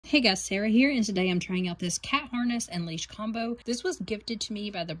Hey guys, Sarah here, and today I'm trying out this cat harness and leash combo. This was gifted to me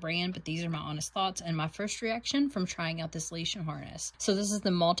by the brand, but these are my honest thoughts and my first reaction from trying out this leash and harness. So this is the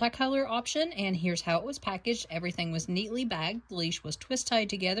multicolor option, and here's how it was packaged. Everything was neatly bagged, the leash was twist tied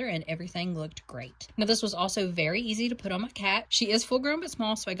together, and everything looked great. Now this was also very easy to put on my cat. She is full grown but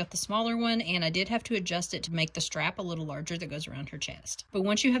small, so I got the smaller one, and I did have to adjust it to make the strap a little larger that goes around her chest. But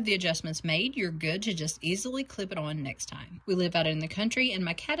once you have the adjustments made, you're good to just easily clip it on next time. We live out in the country, and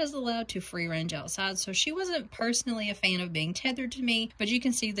my cat is allowed to free range outside, so she wasn't personally a fan of being tethered to me, but you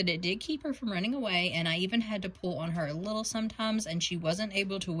can see that it did keep her from running away, and I even had to pull on her a little sometimes, and she wasn't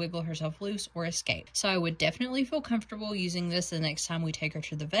able to wiggle herself loose or escape. So I would definitely feel comfortable using this the next time we take her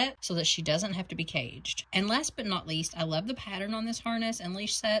to the vet so that she doesn't have to be caged. And last but not least, I love the pattern on this harness and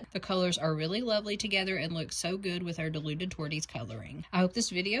leash set. The colors are really lovely together and look so good with our diluted torties coloring. I hope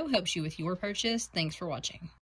this video helps you with your purchase. Thanks for watching.